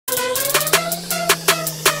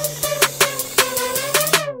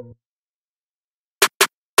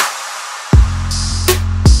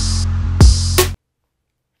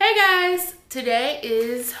today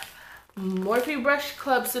is Morphe Brush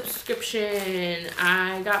Club subscription.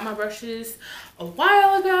 I got my brushes a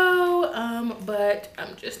while ago, but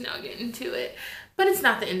I'm just now getting to it. But it's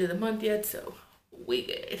not the end of the month yet, so we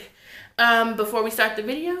good. Before we start the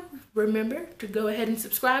video, remember to go ahead and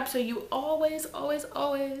subscribe so you always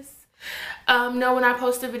know when I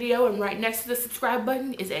post a video, and right next to the subscribe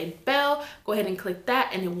button is a bell. Go ahead and click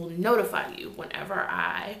that and it will notify you whenever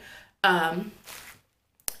I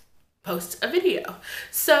post a video.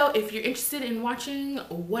 So if you're interested in watching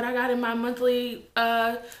what I got in my monthly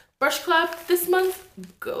brush club this month,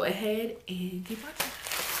 go ahead and keep watching.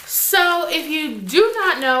 So if you do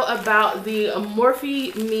not know about the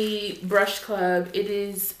Morphe Me Brush Club, it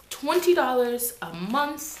is $20 a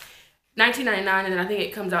month, $19.99, and then I think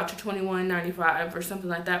it comes out to $21.95 or something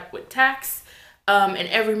like that with tax. And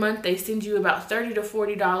every month they send you about $30 to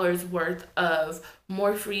 $40 worth of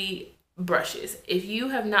Morphe brushes. If you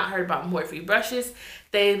have not heard about Morphe brushes,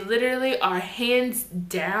 they literally are hands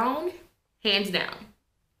down,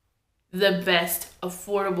 the best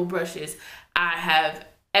affordable brushes I have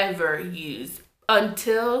ever used.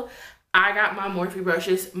 Until I got my Morphe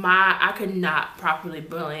brushes, I could not properly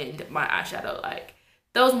blend my eyeshadow. Like,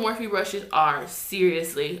 those Morphe brushes are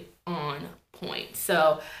seriously on point.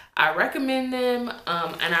 So I recommend them,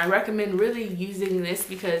 and I recommend really using this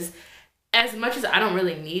because as much as I don't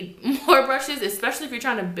really need more brushes, especially if you're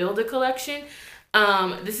trying to build a collection,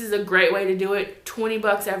 this is a great way to do it. 20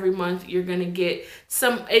 bucks every month. You're gonna get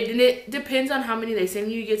some, it depends on how many they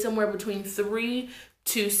send you. You get somewhere between 3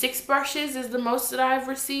 to 6 brushes is the most that I've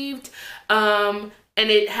received. And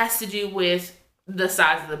it has to do with the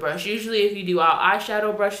size of the brush. Usually if you do all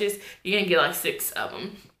eyeshadow brushes, you're gonna get like 6 of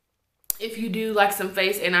them. If you do like some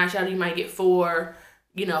face and eyeshadow, you might get 4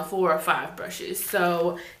 or 5 brushes.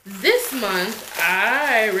 So this month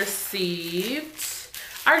I already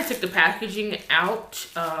took the packaging out,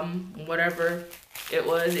 whatever it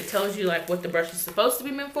was. It tells you like what the brush is supposed to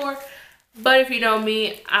be meant for. But if you know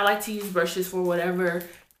me, I like to use brushes for whatever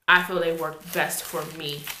I feel they work best for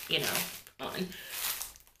me, on.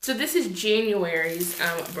 So this is January's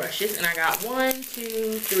brushes, and I got 1,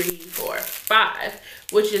 2, 3, 4, 5,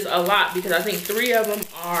 which is a lot because I think 3 of them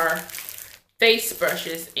are face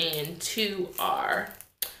brushes and 2 are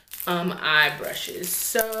eye brushes.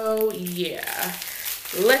 So yeah,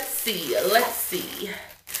 let's see.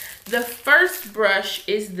 The first brush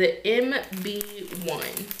is the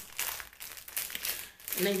MB1.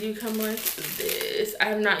 And they do come like this.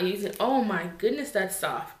 I'm not using, oh my goodness, that's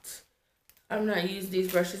soft. I'm not using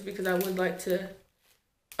these brushes because I would like to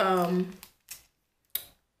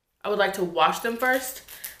wash them first.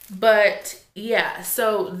 But yeah,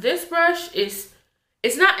 so this brush it's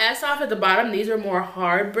not as soft at the bottom. These are more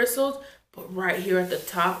hard bristled, but right here at the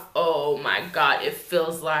top, oh my God, it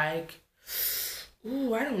feels like,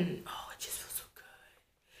 ooh, it just feels so good.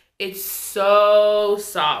 It's so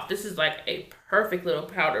soft. This is like a perfect little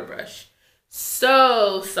powder brush.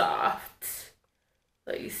 So soft.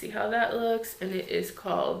 Let you see how that looks. And it is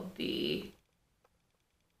called the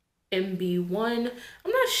MB1.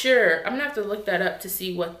 I'm not sure. I'm gonna have to look that up to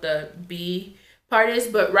see what the B part is,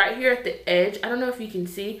 but right here at the edge, I don't know if you can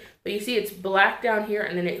see, but you see it's black down here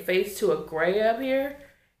and then it fades to a gray up here.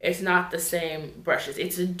 It's not the same brushes.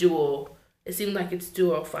 It's a dual, it seems like it's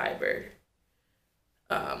dual fibered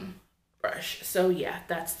brush. So yeah,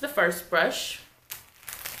 that's the first brush.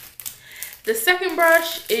 The second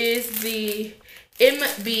brush is the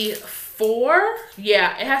MB4.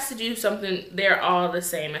 Yeah, it has to do something. They're all the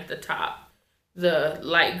same at the top. The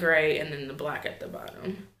light gray and then the black at the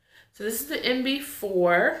bottom. So this is the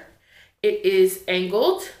MB4. It is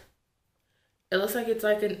angled. It looks like it's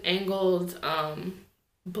like an angled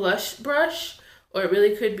blush brush, or it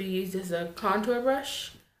really could be used as a contour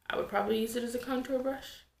brush. I would probably use it as a contour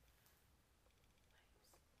brush.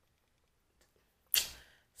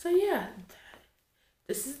 So yeah,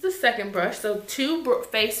 this is the second brush. So 2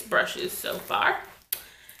 face brushes so far.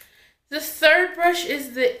 The third brush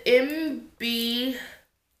is the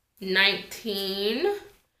MB19.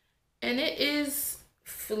 And it is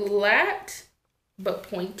flat but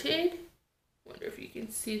pointed. Wonder if you can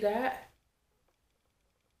see that.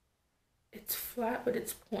 It's flat but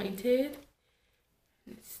it's pointed.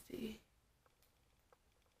 Let's see.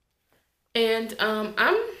 And I'm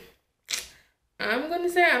gonna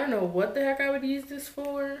say I don't know what the heck I would use this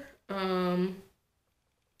for.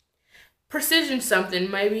 Precision something,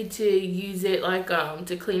 maybe to use it like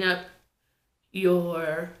to clean up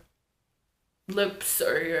your lips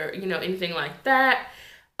or your anything like that.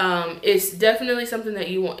 It's definitely something that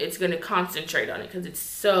you want. It's going to concentrate on it because it's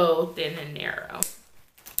so thin and narrow.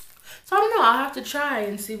 So I don't know, I'll have to try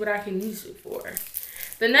and see what I can use it for.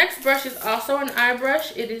 The next brush is also an eye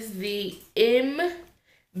brush. It is the MB10.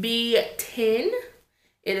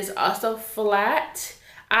 It is also flat.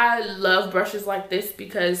 I love brushes like this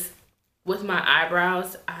because with my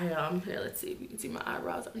eyebrows, here, let's see if you can see my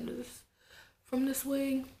eyebrows under this, from this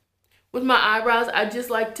wing. With my eyebrows, I just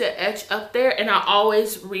like to etch up there, and I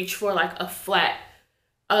always reach for like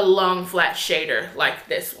a long flat shader like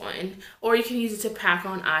this one. Or you can use it to pack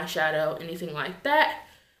on eyeshadow, anything like that.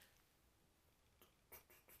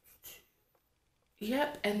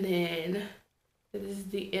 Yep, and then this is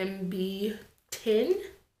the MB10.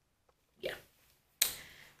 Yeah.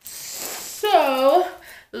 So,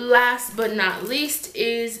 last but not least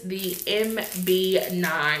is the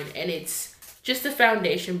MB9, and it's just a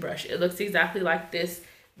foundation brush. It looks exactly like this,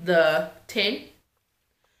 the 10.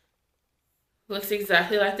 Looks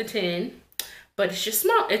exactly like the 10, but it's just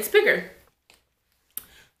small, it's bigger.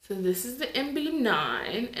 So this is the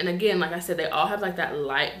MB9, and again, like I said, they all have like that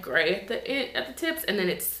light gray at the end, at the tips, and then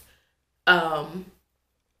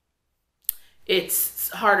it's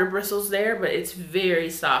harder bristles there, but it's very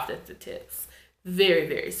soft at the tips. Very,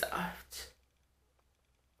 very soft.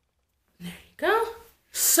 There you go.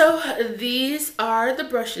 So these are the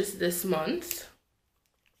brushes this month.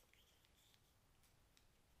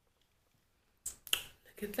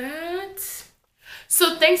 Look at that.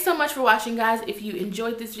 So thanks so much for watching, guys. If you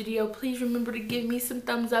enjoyed this video, please remember to give me some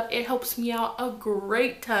thumbs up. It helps me out a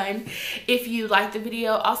great ton. If you like the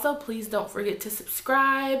video, also please don't forget to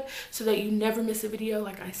subscribe so that you never miss a video,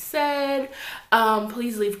 like I said.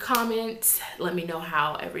 Please leave comments. Let me know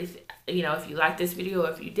how everything, you know, if you like this video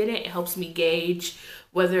or if you didn't. It helps me gauge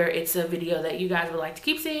whether it's a video that you guys would like to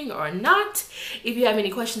keep seeing or not. If you have any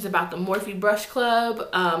questions about the Morphe Brush Club,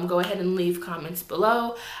 go ahead and leave comments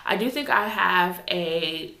below. I do think I have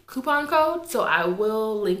a coupon code, so I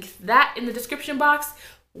will link that in the description box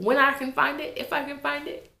when I can find it, if I can find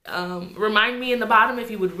it. Remind me in the bottom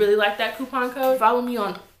if you would really like that coupon code. Follow me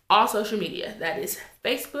on all social media. That is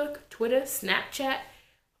Facebook, Twitter, Snapchat,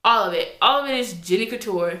 all of it. All of it is Jenny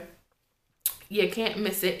Couture. You can't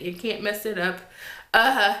miss it. You can't mess it up.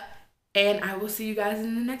 And I will see you guys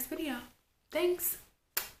in the next video. Thanks.